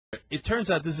It turns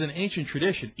out this is an ancient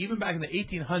tradition. Even back in the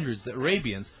 1800s, the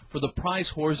Arabians, for the prize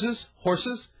horses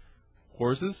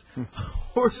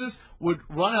would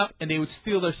run up and they would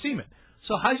steal their semen.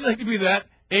 So how'd you like to be that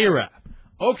Arab?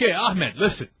 Okay, Ahmed,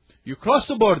 listen. You cross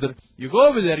the border, you go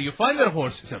over there, you find that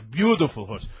horse. It's a beautiful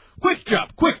horse. Quick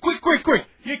job, quick.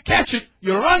 You catch it,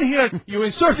 you run here, you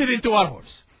insert it into our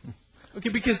horse. Okay,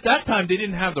 because that time they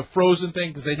didn't have the frozen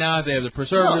thing, because they have the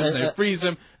preservatives, and they freeze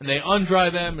them, and they undry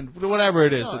them, and whatever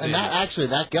it is. No, and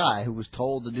that guy who was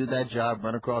told to do that job,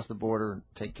 run across the border and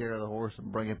take care of the horse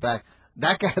and bring it back,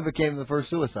 that guy became the first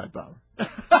suicide bomber.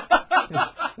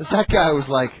 That guy was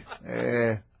like,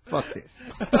 fuck this.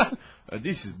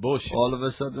 This is bullshit. All of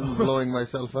a sudden, blowing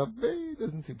myself up,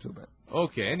 doesn't seem so bad.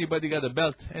 Okay, anybody got a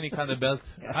belt? Any kind of belt?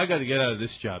 I got to get out of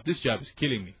this job. This job is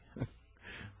killing me.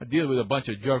 I deal with a bunch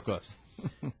of jerk-offs.